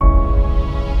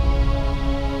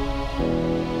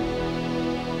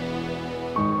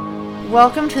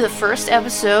Welcome to the first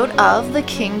episode of The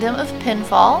Kingdom of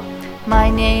Pinfall. My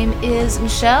name is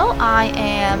Michelle. I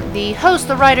am the host,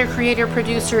 the writer, creator,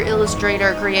 producer,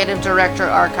 illustrator, creative director,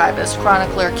 archivist,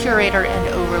 chronicler, curator, and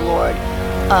overlord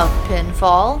of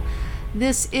Pinfall.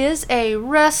 This is a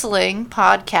wrestling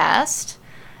podcast.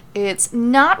 It's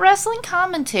not wrestling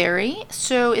commentary,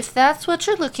 so if that's what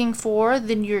you're looking for,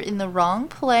 then you're in the wrong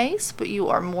place, but you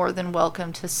are more than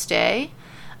welcome to stay.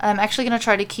 I'm actually going to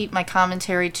try to keep my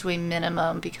commentary to a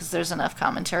minimum because there's enough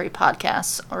commentary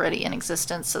podcasts already in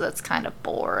existence, so that's kind of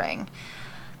boring.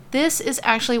 This is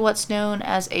actually what's known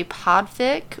as a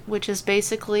podfic, which is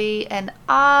basically an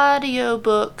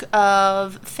audiobook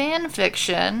of fan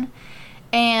fiction.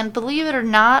 And believe it or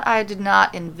not, I did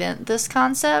not invent this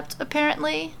concept,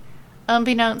 apparently.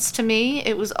 Unbeknownst to me,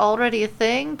 it was already a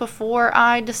thing before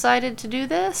I decided to do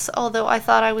this, although I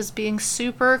thought I was being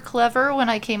super clever when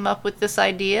I came up with this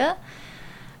idea.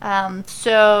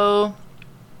 So,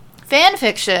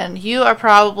 fanfiction, you are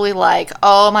probably like,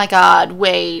 oh my god,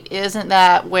 wait, isn't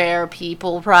that where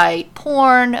people write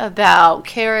porn about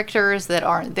characters that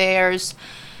aren't theirs?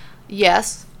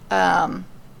 Yes,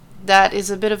 that is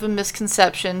a bit of a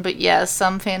misconception, but yes,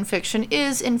 some fanfiction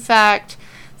is, in fact,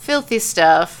 filthy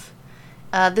stuff.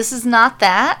 This is not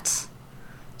that.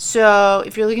 So,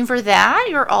 if you're looking for that,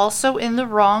 you're also in the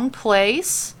wrong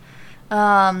place.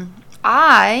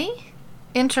 I,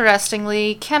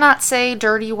 interestingly, cannot say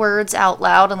dirty words out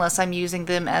loud unless I'm using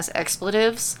them as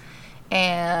expletives.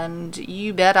 And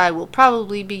you bet I will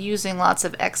probably be using lots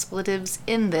of expletives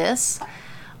in this.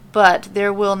 But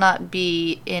there will not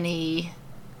be any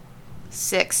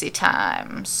sexy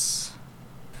times.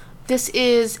 This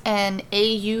is an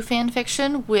AU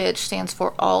fanfiction, which stands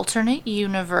for Alternate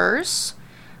Universe.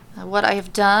 What I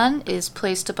have done is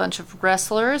placed a bunch of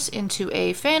wrestlers into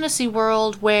a fantasy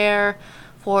world where,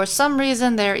 for some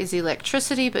reason, there is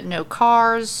electricity but no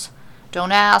cars.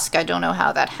 Don't ask, I don't know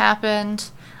how that happened.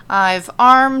 I've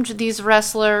armed these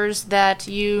wrestlers that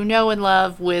you know and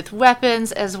love with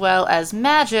weapons as well as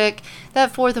magic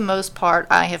that, for the most part,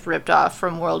 I have ripped off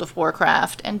from World of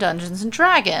Warcraft and Dungeons &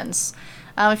 Dragons.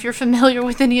 If you're familiar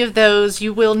with any of those,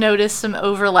 you will notice some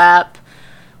overlap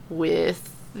with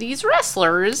these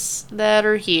wrestlers that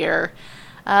are here.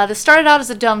 This started out as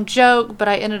a dumb joke, but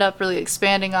I ended up really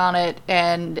expanding on it,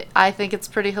 and I think it's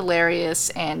pretty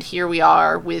hilarious, and here we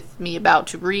are with me about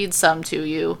to read some to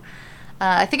you.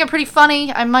 I think I'm pretty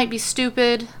funny. I might be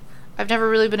stupid. I've never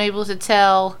really been able to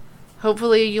tell.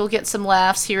 Hopefully you'll get some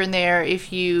laughs here and there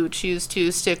if you choose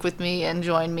to stick with me and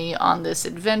join me on this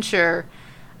adventure.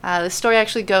 The story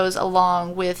actually goes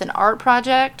along with an art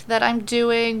project that I'm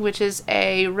doing, which is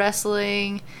a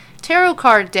wrestling tarot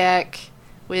card deck,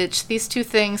 which these two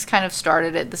things kind of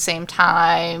started at the same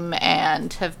time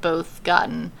and have both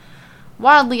gotten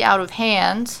wildly out of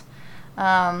hand.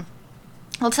 I'll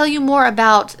tell you more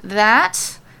about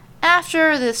that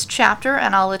after this chapter,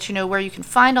 and I'll let you know where you can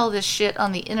find all this shit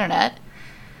on the internet.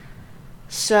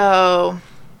 So,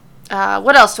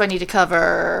 what else do I need to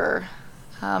cover?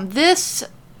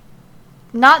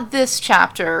 Not this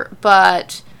chapter,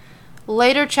 but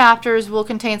later chapters will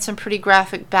contain some pretty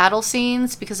graphic battle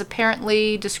scenes, because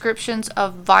apparently descriptions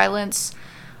of violence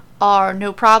are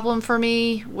no problem for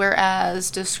me,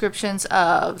 whereas descriptions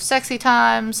of sexy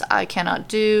times I cannot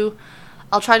do.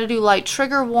 I'll try to do light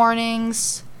trigger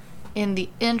warnings in the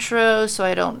intro so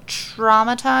I don't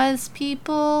traumatize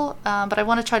people, but I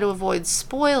want to try to avoid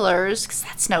spoilers, because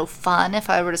that's no fun if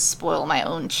I were to spoil my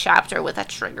own chapter with a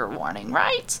trigger warning,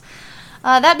 right?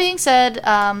 That being said,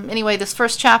 anyway, this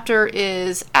first chapter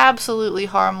is absolutely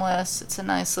harmless. It's a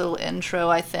nice little intro,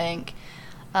 I think.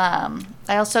 I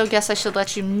also guess I should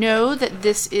let you know that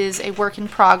this is a work in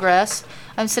progress.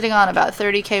 I'm sitting on about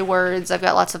 30k words. I've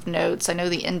got lots of notes. I know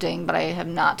the ending, but I have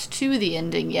not to the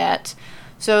ending yet.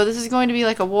 So this is going to be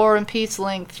like a War and Peace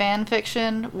length fan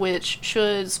fiction, which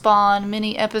should spawn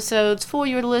many episodes for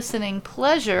your listening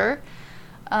pleasure.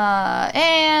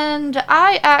 And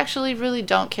I actually really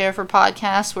don't care for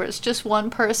podcasts where it's just one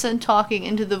person talking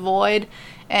into the void,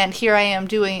 and here I am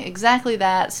doing exactly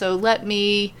that, so let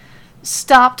me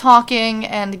stop talking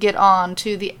and get on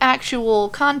to the actual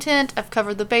content. I've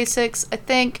covered the basics, I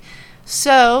think,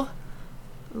 so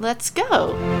let's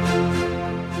go.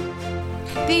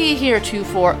 The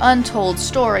heretofore untold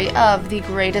story of the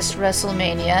greatest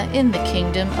WrestleMania in the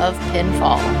Kingdom of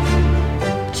Pinfall.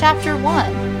 Chapter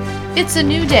 1. It's a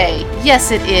new day.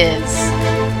 Yes, it is.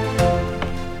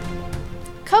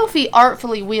 Kofi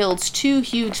artfully wields two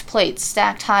huge plates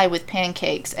stacked high with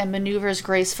pancakes and maneuvers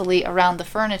gracefully around the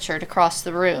furniture to cross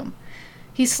the room.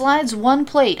 He slides one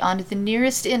plate onto the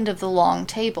nearest end of the long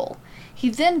table. He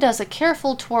then does a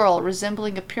careful twirl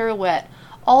resembling a pirouette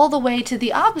all the way to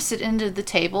the opposite end of the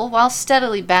table while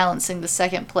steadily balancing the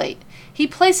second plate. He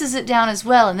places it down as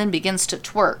well and then begins to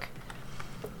twerk.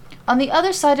 On the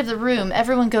other side of the room,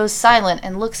 everyone goes silent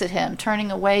and looks at him,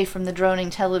 turning away from the droning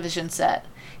television set.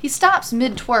 He stops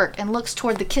mid-twerk and looks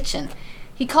toward the kitchen.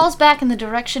 He calls back in the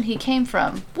direction he came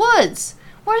from. "Woods!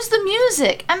 Where's the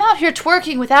music? I'm out here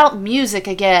twerking without music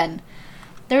again."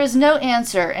 There is no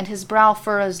answer, and his brow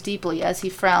furrows deeply as he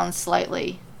frowns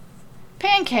slightly.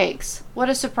 "Pancakes! What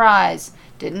a surprise!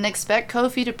 Didn't expect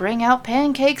Kofi to bring out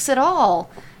pancakes at all,"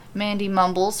 Mandy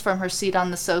mumbles from her seat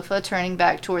on the sofa, turning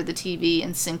back toward the TV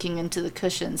and sinking into the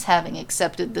cushions, having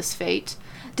accepted this fate.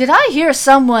 "Did I hear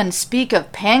someone speak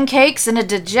of pancakes in a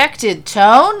dejected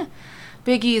tone?"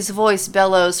 Big E's voice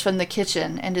bellows from the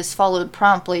kitchen and is followed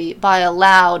promptly by a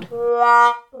loud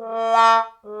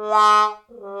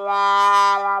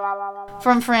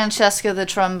from Francesca the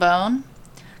trombone.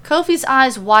 Kofi's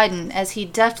eyes widen as he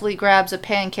deftly grabs a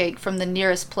pancake from the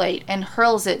nearest plate and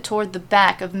hurls it toward the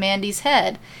back of Mandy's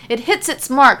head. It hits its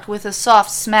mark with a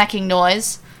soft smacking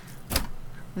noise,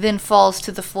 then falls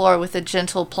to the floor with a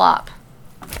gentle plop.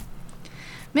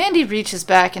 Mandy reaches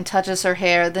back and touches her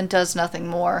hair, then does nothing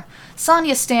more.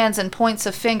 Sonia stands and points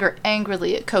a finger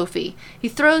angrily at Kofi. He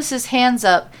throws his hands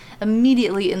up,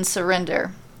 immediately in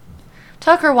surrender.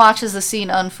 Tucker watches the scene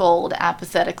unfold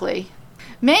apathetically.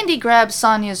 Mandy grabs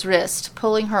Sonia's wrist,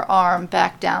 pulling her arm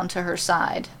back down to her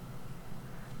side.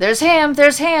 There's ham!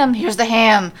 Here's the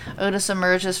ham!" Otis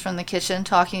emerges from the kitchen,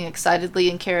 talking excitedly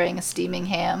and carrying a steaming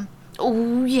ham.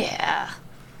 "Oh, yeah."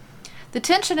 The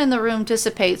tension in the room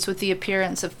dissipates with the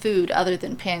appearance of food other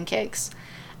than pancakes.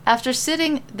 After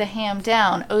sitting the ham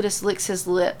down, Otis licks his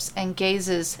lips and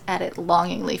gazes at it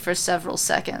longingly for several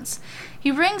seconds.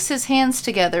 He wrings his hands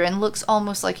together and looks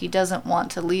almost like he doesn't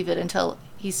want to leave it until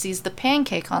he sees the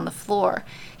pancake on the floor.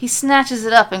 He snatches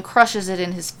it up and crushes it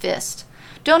in his fist.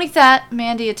 "Don't eat that,"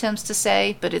 Mandy attempts to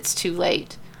say, but it's too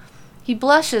late. He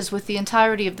blushes with the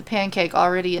entirety of the pancake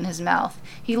already in his mouth.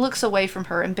 He looks away from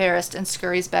her, embarrassed, and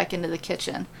scurries back into the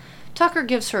kitchen. Tucker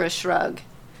gives her a shrug.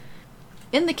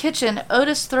 In the kitchen,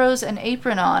 Otis throws an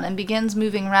apron on and begins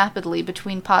moving rapidly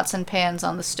between pots and pans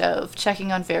on the stove,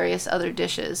 checking on various other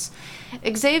dishes.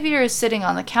 Xavier is sitting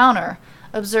on the counter,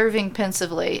 observing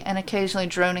pensively and occasionally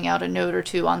droning out a note or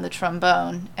two on the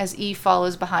trombone as E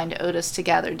follows behind Otis to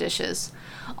gather dishes.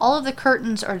 All of the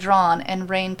curtains are drawn and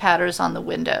rain patters on the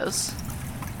windows.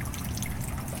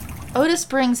 Otis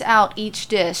brings out each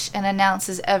dish and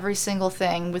announces every single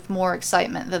thing with more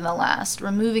excitement than the last,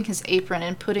 removing his apron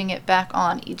and putting it back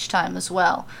on each time as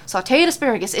well. Sautéed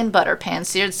asparagus in butter,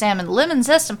 pan-seared salmon, lemon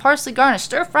zest and parsley garnish,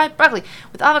 stir-fried broccoli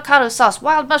with avocado sauce,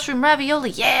 wild mushroom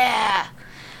ravioli, yeah!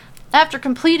 After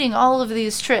completing all of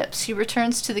these trips, he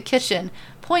returns to the kitchen,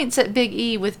 points at Big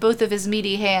E with both of his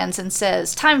meaty hands, and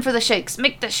says, "Time for the shakes!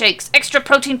 Make the shakes! Extra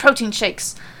protein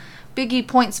shakes!" Big E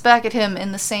points back at him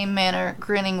in the same manner,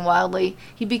 grinning wildly.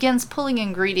 He begins pulling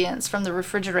ingredients from the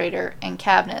refrigerator and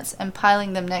cabinets and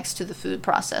piling them next to the food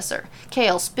processor.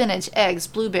 Kale, spinach, eggs,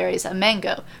 blueberries, a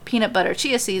mango, peanut butter,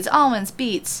 chia seeds, almonds,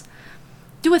 beets.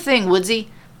 "Do a thing, Woodsy!"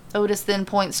 Otis then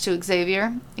points to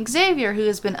Xavier. Xavier, who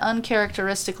has been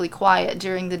uncharacteristically quiet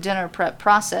during the dinner prep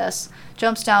process,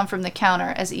 jumps down from the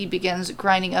counter as E begins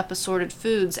grinding up assorted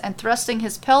foods and thrusting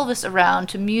his pelvis around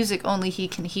to music only he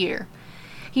can hear.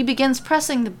 He begins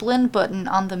pressing the blend button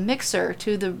on the mixer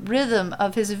to the rhythm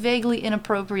of his vaguely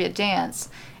inappropriate dance,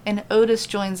 and Otis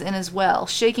joins in as well,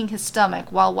 shaking his stomach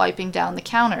while wiping down the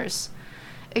counters.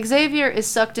 Xavier is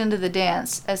sucked into the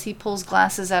dance as he pulls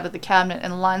glasses out of the cabinet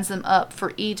and lines them up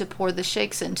for E to pour the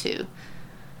shakes into.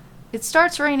 It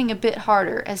starts raining a bit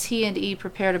harder as he and E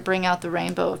prepare to bring out the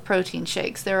rainbow of protein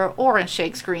shakes. There are orange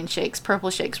shakes, green shakes, purple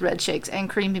shakes, red shakes, and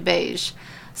creamy beige.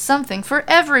 Something for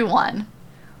everyone.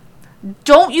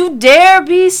 "Don't you dare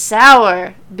be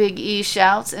sour!" Big E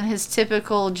shouts in his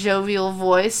typical jovial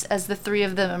voice as the three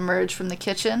of them emerge from the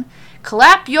kitchen.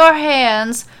 "Clap your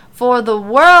hands for the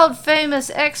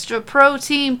world-famous extra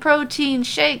protein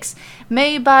shakes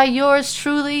made by yours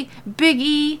truly, Big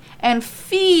E, and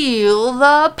feel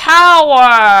the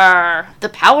power!" "The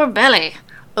power belly,"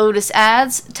 Otis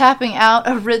adds, tapping out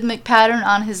a rhythmic pattern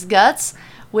on his guts,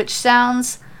 which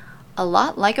sounds a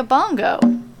lot like a bongo.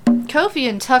 Kofi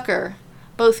and Tucker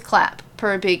both clap,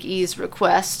 per Big E's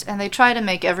request, and they try to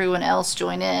make everyone else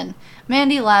join in.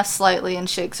 Mandy laughs slightly and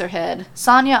shakes her head.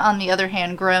 Sonia, on the other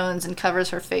hand, groans and covers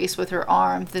her face with her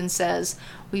arm, then says,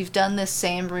 "We've done this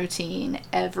same routine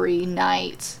every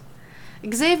night."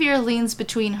 Xavier leans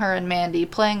between her and Mandy,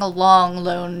 playing a long,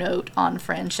 low note on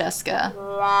Francesca.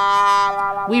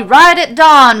 "We ride at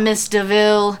dawn, Miss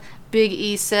DeVille. Big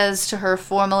E says to her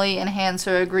formally and hands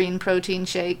her a green protein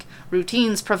shake.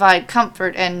 Routines provide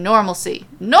comfort and normalcy.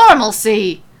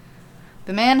 Normalcy!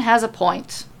 The man has a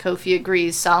point, Kofi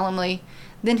agrees solemnly.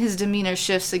 Then his demeanor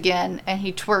shifts again, and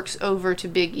he twerks over to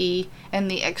Big E and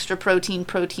the extra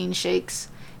protein shakes.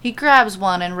 He grabs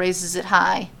one and raises it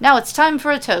high. Now it's time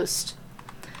for a toast.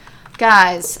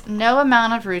 Guys, no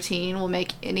amount of routine will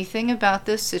make anything about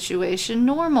this situation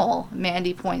normal,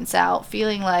 Mandy points out,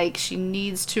 feeling like she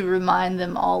needs to remind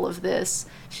them all of this.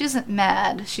 She isn't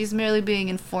mad, she's merely being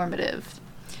informative.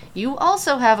 You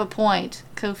also have a point,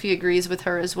 Kofi agrees with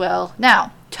her as well.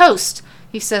 Now, toast,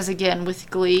 he says again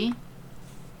with glee.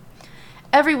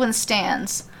 Everyone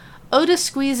stands. Otis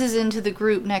squeezes into the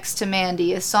group next to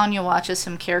Mandy as Sonia watches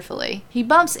him carefully. He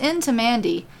bumps into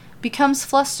Mandy, becomes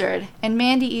flustered, and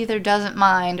Mandy either doesn't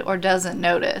mind or doesn't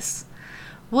notice.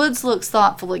 Woods looks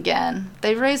thoughtful again.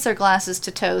 They raise their glasses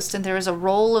to toast, and there is a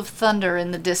roll of thunder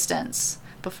in the distance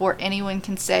before anyone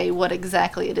can say what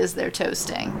exactly it is they're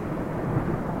toasting.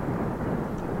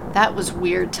 That was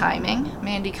weird timing,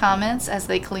 Mandy comments as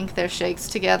they clink their shakes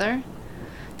together.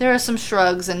 There are some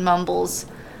shrugs and mumbles,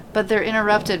 but they're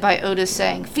interrupted by Otis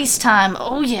saying, "Feast time,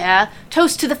 oh yeah,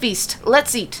 toast to the feast,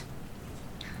 let's eat."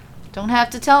 Don't have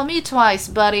to tell me twice,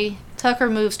 buddy. Tucker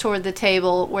moves toward the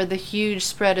table where the huge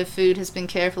spread of food has been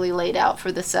carefully laid out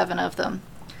for the 7 of them.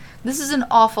 This is an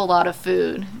awful lot of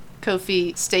food,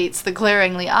 Kofi states the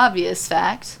glaringly obvious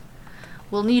fact.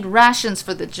 We'll need rations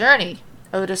for the journey,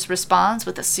 Otis responds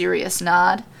with a serious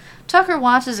nod. Tucker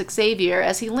watches Xavier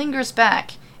as he lingers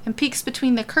back and peeks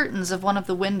between the curtains of one of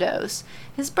the windows.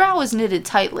 His brow is knitted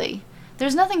tightly.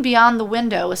 There's nothing beyond the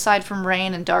window aside from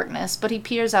rain and darkness, but he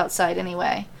peers outside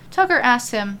anyway. Tucker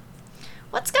asks him,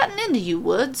 "What's gotten into you,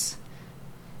 Woods?"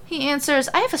 He answers,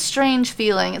 "I have a strange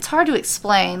feeling. It's hard to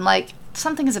explain, like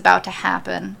something is about to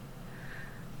happen."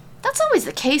 That's always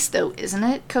the case, though, isn't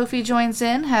it? Kofi joins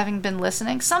in, having been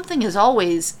listening. Something is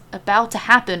always about to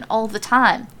happen all the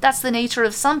time. That's the nature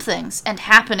of some things and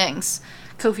happenings.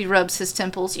 Kofi rubs his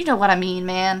temples. You know what I mean,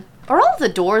 man. Are all the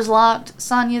doors locked?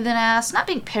 Sonia then asks, not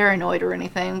being paranoid or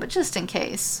anything, but just in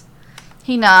case.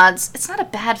 He nods. It's not a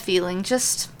bad feeling,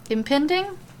 just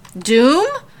impending? Doom?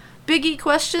 Biggie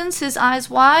questions, his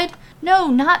eyes wide. No,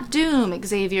 not doom,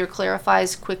 Xavier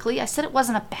clarifies quickly. I said it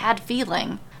wasn't a bad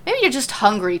feeling. Maybe you're just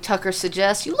hungry, Tucker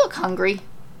suggests. You look hungry.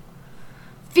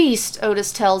 Feast,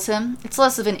 Otis tells him. It's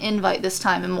less of an invite this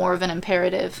time and more of an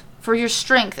imperative. For your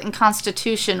strength and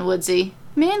constitution, Woodsy.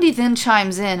 Mandy then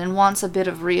chimes in and wants a bit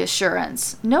of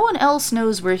reassurance. No one else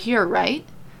knows we're here, right?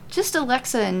 Just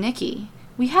Alexa and Nikki.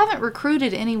 We haven't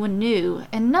recruited anyone new,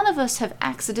 and none of us have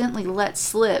accidentally let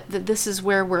slip that this is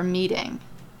where we're meeting.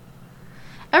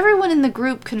 Everyone in the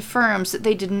group confirms that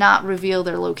they did not reveal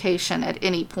their location at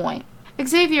any point.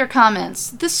 Xavier comments,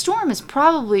 this storm is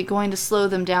probably going to slow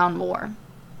them down more.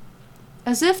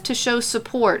 As if to show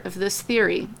support of this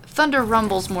theory, thunder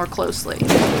rumbles more closely.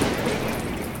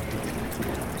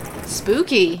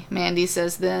 Spooky, Mandy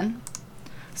says then.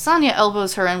 Sonia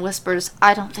elbows her and whispers,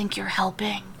 I don't think you're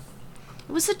helping.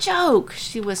 It was a joke,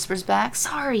 she whispers back.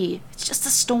 Sorry, it's just a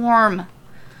storm.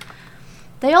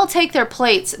 They all take their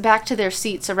plates back to their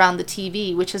seats around the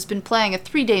TV, which has been playing a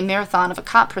 3-day marathon of a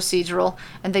cop procedural,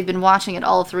 and they've been watching it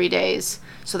all 3 days.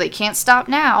 So they can't stop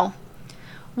now.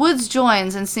 Woods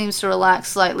joins and seems to relax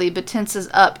slightly, but tenses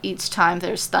up each time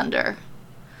there's thunder.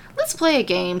 Let's play a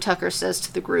game, Tucker says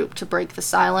to the group to break the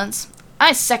silence.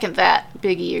 I second that,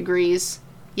 Biggie agrees.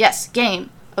 Yes,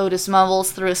 game, Otis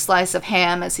mumbles through a slice of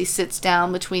ham as he sits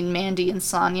down between Mandy and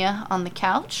Sonia on the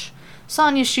couch.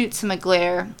 Sonia shoots him a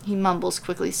glare. He mumbles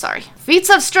quickly, sorry. Feats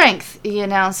of strength, he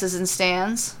announces and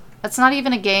stands. That's not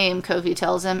even a game, Kofi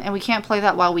tells him, and we can't play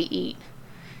that while we eat.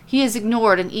 He is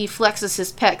ignored and E flexes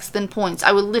his pecs, then points,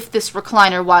 I will lift this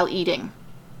recliner while eating.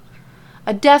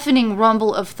 A deafening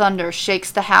rumble of thunder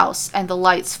shakes the house, and the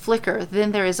lights flicker.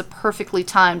 Then there is a perfectly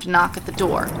timed knock at the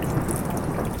door.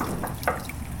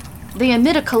 They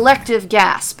emit a collective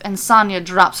gasp, and Sonia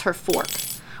drops her fork.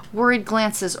 Worried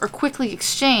glances are quickly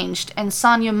exchanged, and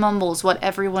Sonia mumbles what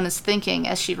everyone is thinking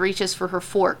as she reaches for her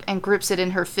fork and grips it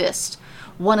in her fist.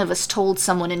 One of us told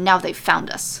someone, and now they've found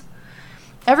us.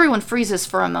 Everyone freezes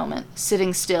for a moment,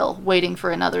 sitting still, waiting for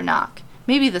another knock.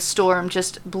 Maybe the storm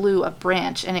just blew a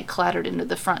branch and it clattered into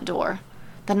the front door.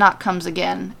 The knock comes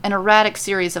again, an erratic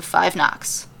series of 5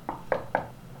 knocks.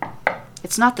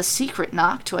 It's not the secret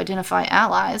knock to identify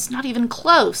allies, not even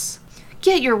close.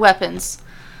 Get your weapons,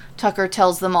 Tucker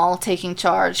tells them all, taking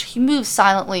charge. He moves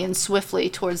silently and swiftly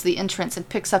towards the entrance and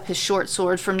picks up his short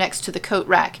sword from next to the coat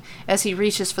rack as he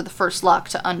reaches for the first lock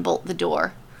to unbolt the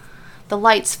door. The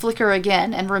lights flicker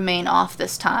again and remain off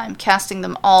this time, casting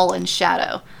them all in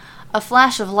shadow. A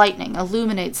flash of lightning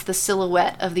illuminates the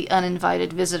silhouette of the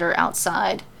uninvited visitor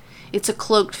outside. It's a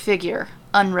cloaked figure,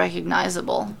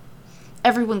 unrecognizable.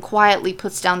 Everyone quietly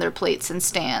puts down their plates and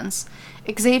stands.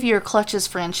 Xavier clutches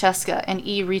Francesca, and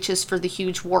E reaches for the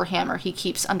huge warhammer he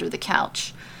keeps under the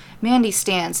couch. Mandy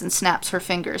stands and snaps her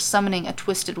fingers, summoning a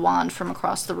twisted wand from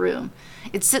across the room.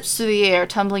 It zips through the air,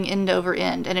 tumbling end over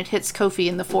end, and it hits Kofi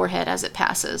in the forehead as it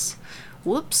passes.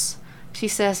 "Whoops," she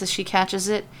says as she catches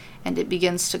it, and it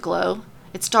begins to glow.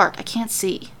 "It's dark, I can't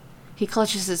see." He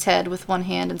clutches his head with one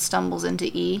hand and stumbles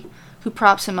into E, who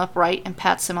props him upright and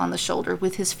pats him on the shoulder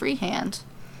with his free hand.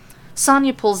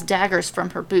 Sonia pulls daggers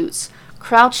from her boots,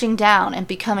 crouching down and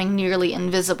becoming nearly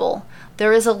invisible.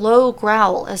 There is a low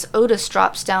growl as Otis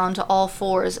drops down to all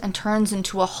fours and turns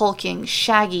into a hulking,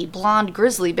 shaggy, blonde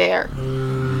grizzly bear.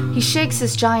 He shakes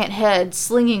his giant head,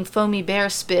 slinging foamy bear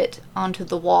spit onto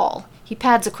the wall. He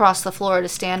pads across the floor to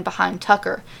stand behind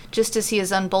Tucker, just as he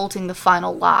is unbolting the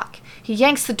final lock. He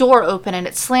yanks the door open and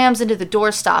it slams into the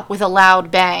doorstop with a loud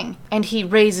bang, and he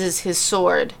raises his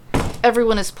sword.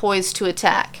 Everyone is poised to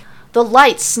attack. The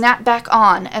lights snap back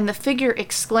on, and the figure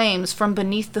exclaims from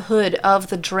beneath the hood of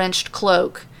the drenched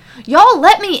cloak, "Y'all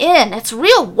let me in! It's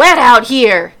real wet out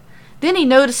here!" Then he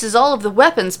notices all of the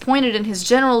weapons pointed in his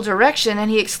general direction,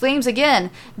 and he exclaims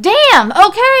again, "Damn!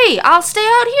 Okay, I'll stay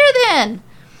out here then!"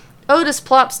 Otis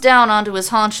plops down onto his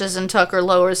haunches and Tucker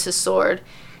lowers his sword.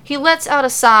 He lets out a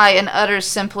sigh and utters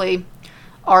simply,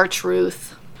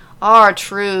 "R-Truth.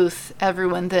 R-Truth,"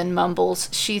 everyone then mumbles,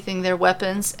 sheathing their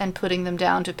weapons and putting them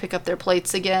down to pick up their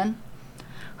plates again.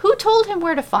 "Who told him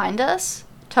where to find us?"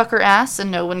 Tucker asks,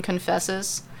 and no one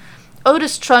confesses.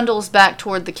 Otis trundles back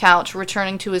toward the couch,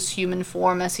 returning to his human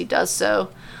form as he does so.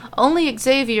 Only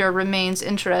Xavier remains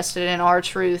interested in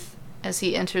R-Truth as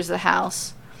he enters the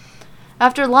house.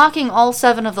 After locking all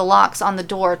 7 of the locks on the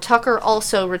door, Tucker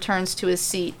also returns to his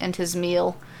seat and his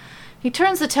meal. He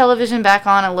turns the television back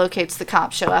on and locates the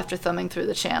cop show after thumbing through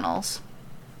the channels.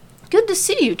 "Good to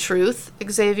see you, Truth,"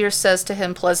 Xavier says to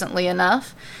him pleasantly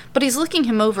enough, but he's looking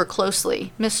him over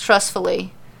closely,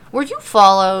 mistrustfully. "Were you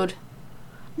followed?"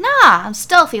 "Nah, I'm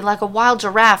stealthy like a wild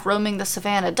giraffe roaming the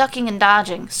savannah, ducking and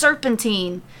dodging.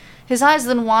 Serpentine." His eyes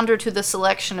then wander to the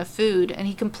selection of food, and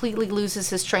he completely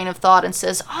loses his train of thought and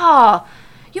says, "Ah,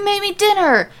 you made me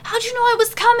dinner! How'd you know I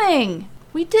was coming?"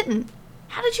 "We didn't.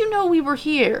 How did you know we were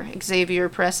here?" Xavier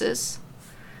presses.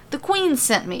 "The Queen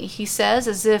sent me," he says,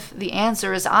 as if the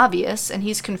answer is obvious, and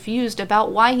he's confused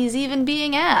about why he's even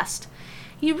being asked.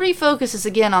 He refocuses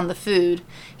again on the food,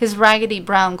 his raggedy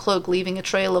brown cloak leaving a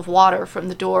trail of water from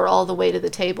the door all the way to the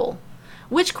table.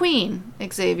 "Which Queen?"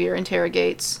 Xavier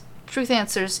interrogates. Truth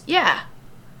answers, "Yeah."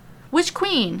 "Which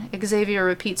Queen?" Xavier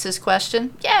repeats his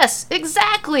question. "Yes,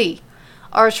 exactly!"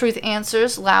 R-Truth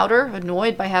answers, louder,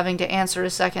 annoyed by having to answer a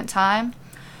second time.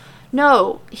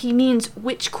 "No, he means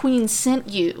which Queen sent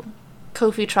you."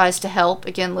 Kofi tries to help,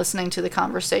 again listening to the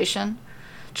conversation.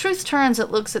 Truth turns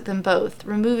and looks at them both,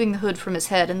 removing the hood from his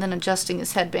head and then adjusting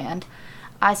his headband.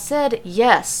 "I said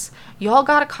yes. Y'all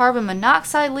got a carbon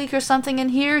monoxide leak or something in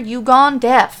here? You gone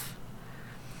deaf."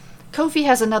 Kofi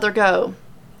has another go.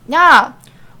 "Nah,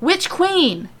 which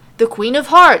Queen? The Queen of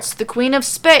Hearts, the Queen of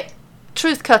Spades."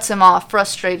 Truth cuts him off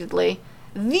frustratedly.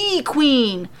 "The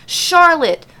Queen!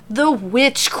 Charlotte! The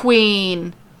Witch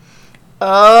Queen!"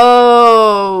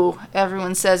 "Oh,"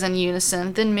 everyone says in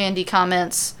unison. Then Mandy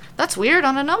comments, "That's weird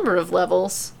on a number of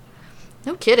levels."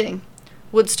 "No kidding."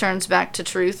 Woods turns back to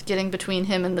Truth, getting between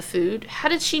him and the food. "How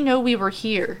did she know we were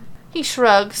here?" He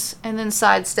shrugs, and then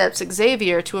sidesteps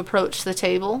Xavier to approach the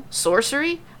table.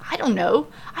 "Sorcery? I don't know.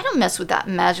 I don't mess with that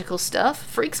magical stuff.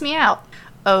 Freaks me out."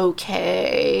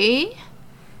 "Okay."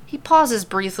 He pauses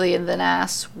briefly and then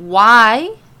asks,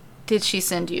 "Why did she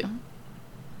send you?"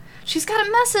 "She's got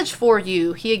a message for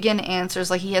you," he again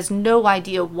answers like he has no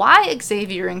idea why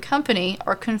Xavier and company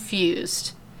are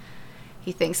confused.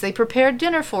 He thinks they prepared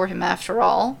dinner for him after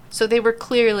all, so they were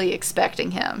clearly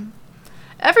expecting him.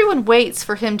 Everyone waits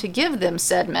for him to give them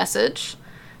said message.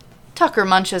 Tucker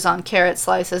munches on carrot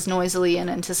slices noisily in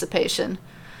anticipation.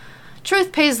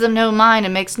 Truth pays them no mind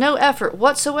and makes no effort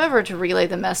whatsoever to relay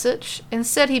the message.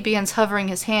 Instead, he begins hovering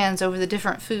his hands over the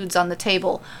different foods on the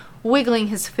table, wiggling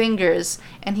his fingers,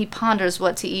 and he ponders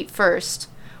what to eat first.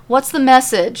 "What's the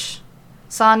message?"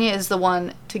 Sonia is the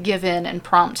one to give in and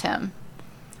prompt him.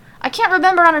 "I can't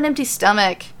remember on an empty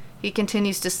stomach." He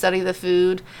continues to study the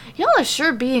food. "Y'all are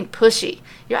sure being pushy.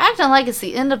 You're acting like it's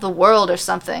the end of the world or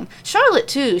something. Charlotte,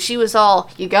 too, she was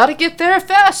all, 'You gotta get there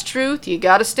fast, Truth. You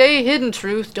gotta stay hidden,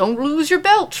 Truth. Don't lose your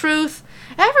belt, Truth.'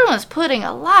 Everyone's putting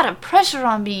a lot of pressure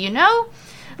on me, you know?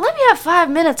 Let me have 5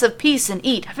 minutes of peace and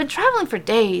eat. I've been traveling for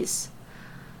days."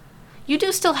 You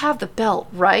do still have the belt,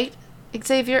 right?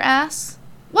 Xavier asks.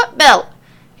 What belt?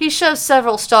 He shoves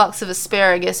several stalks of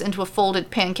asparagus into a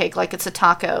folded pancake like it's a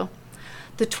taco.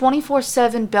 The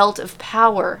 24/7 belt of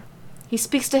power. He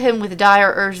speaks to him with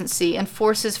dire urgency and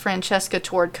forces Francesca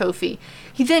toward Kofi.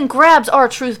 He then grabs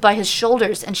R-Truth by his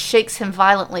shoulders and shakes him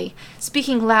violently,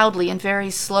 speaking loudly and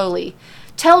very slowly.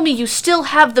 Tell me you still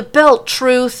have the belt,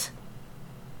 Truth!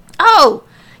 Oh!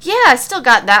 Yeah, I still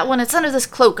got that one. It's under this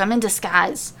cloak. I'm in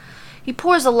disguise. He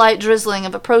pours a light drizzling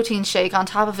of a protein shake on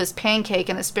top of his pancake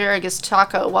and asparagus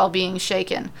taco while being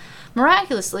shaken.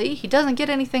 Miraculously, he doesn't get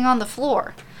anything on the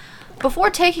floor. Before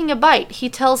taking a bite, he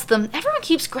tells them, everyone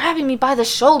keeps grabbing me by the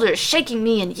shoulders, shaking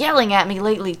me, and yelling at me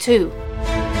lately, too.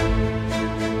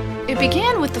 It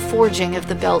began with the forging of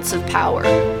the belts of power.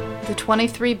 The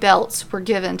 23 belts were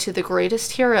given to the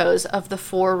greatest heroes of the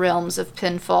 4 realms of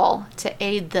pinfall to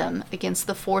aid them against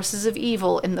the forces of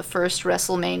evil in the first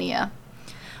WrestleMania.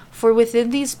 For within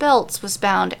these belts was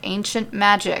bound ancient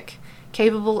magic,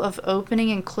 capable of opening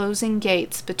and closing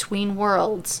gates between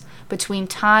worlds, between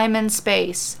time and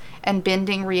space, and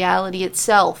bending reality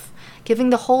itself,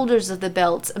 giving the holders of the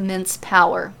belts immense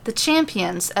power. The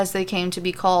champions, as they came to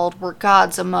be called, were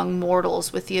gods among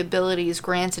mortals with the abilities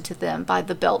granted to them by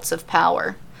the belts of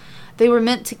power. They were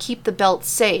meant to keep the belts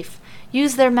safe,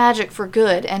 use their magic for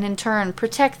good, and in turn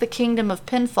protect the kingdom of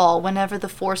pinfall whenever the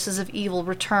forces of evil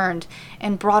returned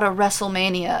and brought a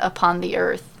WrestleMania upon the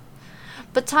earth.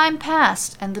 But time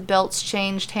passed, and the belts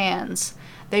changed hands.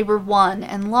 They were won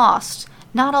and lost,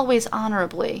 not always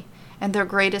honorably, and their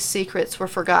greatest secrets were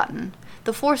forgotten.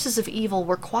 The forces of evil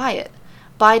were quiet,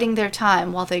 biding their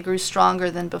time while they grew stronger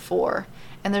than before,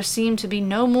 and there seemed to be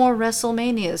no more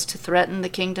WrestleManias to threaten the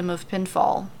kingdom of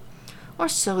pinfall. Or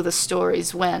so the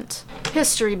stories went.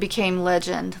 History became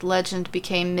legend, legend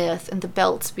became myth, and the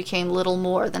belts became little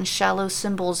more than shallow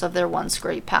symbols of their once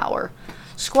great power,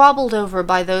 squabbled over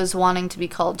by those wanting to be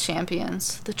called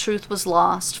champions. The truth was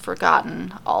lost,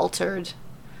 forgotten, altered.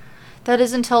 That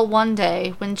is until one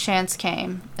day, when chance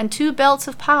came, and 2 belts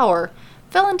of power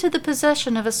fell into the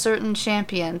possession of a certain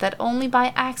champion that only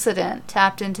by accident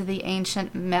tapped into the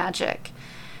ancient magic,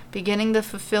 beginning the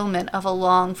fulfillment of a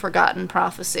long-forgotten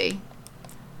prophecy.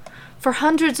 For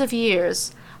hundreds of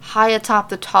years, high atop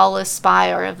the tallest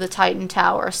spire of the Titan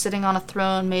Tower, sitting on a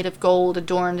throne made of gold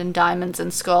adorned in diamonds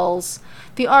and skulls,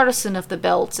 the artisan of the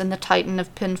belts and the Titan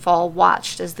of Pinfall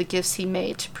watched as the gifts he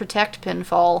made to protect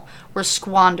Pinfall were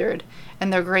squandered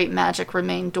and their great magic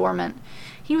remained dormant.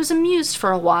 He was amused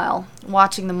for a while,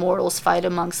 watching the mortals fight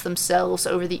amongst themselves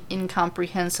over the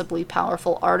incomprehensibly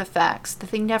powerful artifacts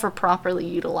that they never properly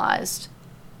utilized.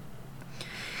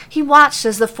 He watched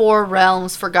as the 4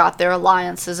 realms forgot their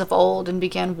alliances of old and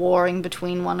began warring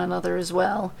between one another as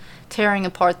well, tearing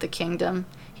apart the kingdom.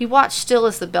 He watched still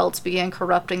as the belts began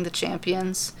corrupting the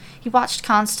champions. He watched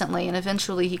constantly, and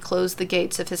eventually he closed the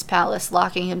gates of his palace,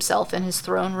 locking himself in his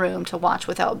throne room to watch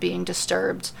without being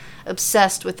disturbed,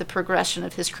 obsessed with the progression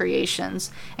of his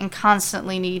creations, and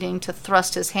constantly needing to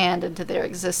thrust his hand into their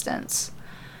existence.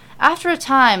 After a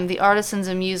time, the artisan's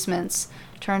amusements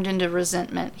turned into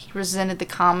resentment. He resented the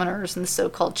commoners and the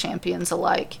so-called champions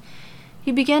alike.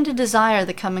 He began to desire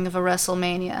the coming of a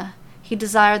WrestleMania. He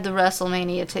desired the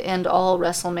WrestleMania to end all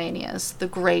WrestleManias, the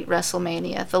great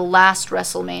WrestleMania, the last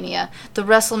WrestleMania, the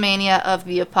WrestleMania of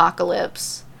the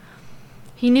apocalypse.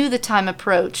 He knew the time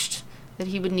approached, that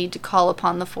he would need to call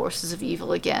upon the forces of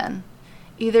evil again.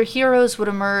 Either heroes would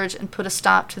emerge and put a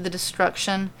stop to the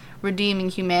destruction, redeeming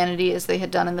humanity as they had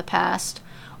done in the past,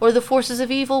 or the forces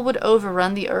of evil would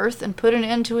overrun the earth and put an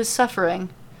end to his suffering.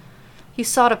 He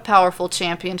sought a powerful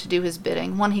champion to do his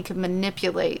bidding, one he could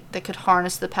manipulate, that could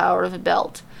harness the power of a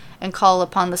belt, and call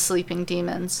upon the sleeping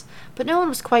demons. But no one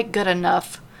was quite good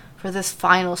enough for this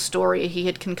final story he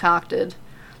had concocted.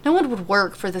 No one would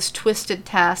work for this twisted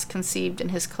task conceived in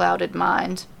his clouded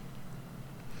mind.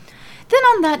 Then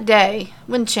on that day,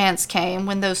 when chance came,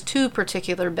 when those 2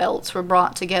 particular belts were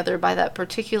brought together by that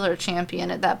particular champion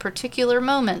at that particular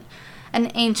moment, an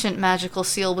ancient magical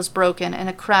seal was broken and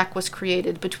a crack was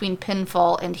created between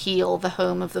Pinfall and Heel, the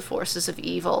home of the forces of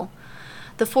evil.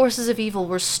 The forces of evil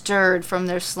were stirred from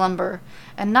their slumber,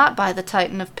 and not by the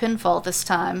Titan of Pinfall this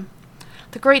time.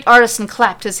 The great artisan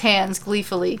clapped his hands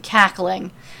gleefully,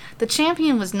 cackling. The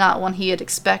champion was not one he had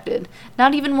expected,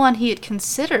 not even one he had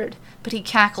considered, but he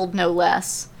cackled no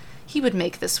less. He would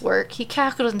make this work. He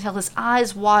cackled until his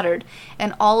eyes watered,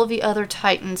 and all of the other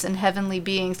titans and heavenly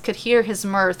beings could hear his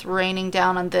mirth raining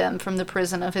down on them from the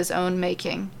prison of his own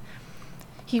making.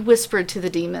 He whispered to the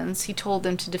demons. He told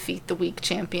them to defeat the weak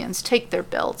champions, take their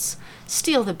belts,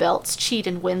 steal the belts, cheat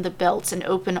and win the belts, and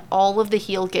open all of the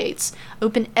heel gates,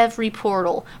 open every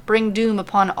portal, bring doom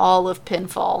upon all of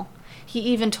Pinfall. He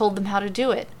even told them how to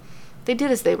do it. They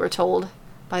did as they were told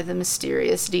by the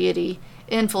mysterious deity,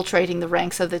 infiltrating the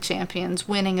ranks of the champions,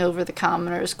 winning over the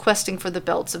commoners, questing for the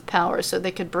belts of power so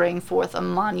they could bring forth a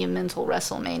monumental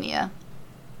WrestleMania.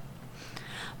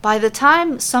 By the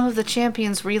time some of the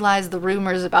champions realized the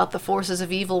rumors about the forces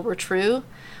of evil were true,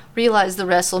 realized the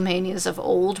WrestleManias of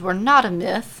old were not a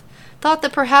myth, thought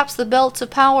that perhaps the belts of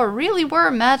power really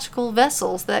were magical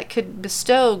vessels that could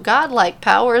bestow godlike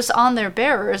powers on their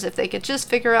bearers if they could just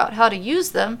figure out how to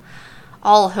use them,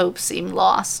 all hope seemed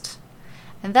lost.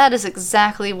 And that is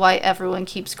exactly why everyone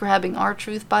keeps grabbing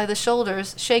R-Truth by the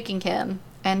shoulders, shaking him,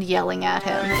 and yelling at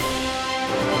him.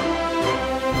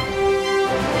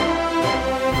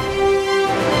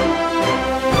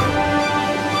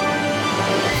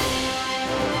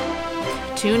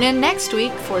 Tune in next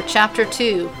week for Chapter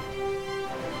 2.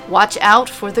 Watch out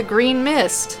for the green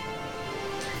mist.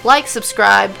 Like,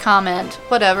 subscribe, comment,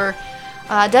 whatever.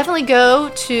 Definitely go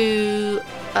to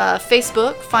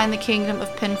Facebook, find the Kingdom of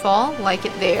Pinfall, like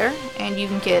it there, and you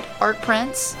can get art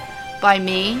prints by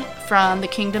me from the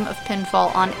Kingdom of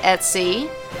Pinfall on Etsy.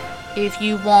 If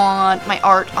you want my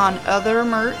art on other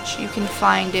merch, you can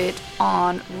find it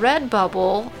on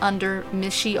Redbubble under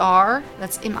Michiarr.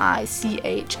 That's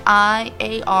MICHIARR.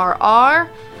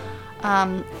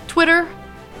 Twitter,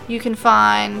 you can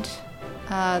find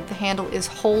the handle is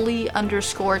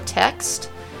holy_text.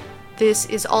 This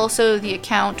is also the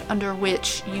account under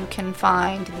which you can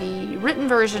find the written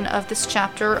version of this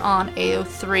chapter on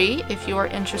AO3 if you are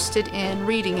interested in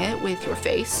reading it with your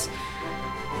face.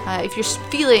 If you're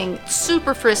feeling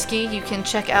super frisky, you can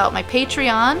check out my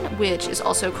Patreon, which is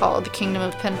also called The Kingdom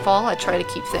of Pinfall. I try to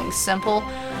keep things simple.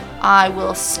 I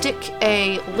will stick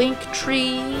a link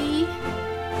tree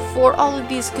for all of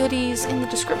these goodies in the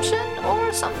description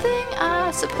or something, I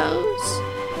suppose.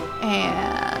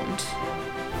 And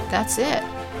that's it.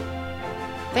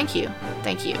 Thank you.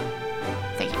 Thank you.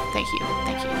 Thank you. Thank you.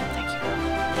 Thank you. Thank you.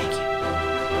 Thank you.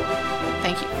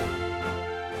 Thank you.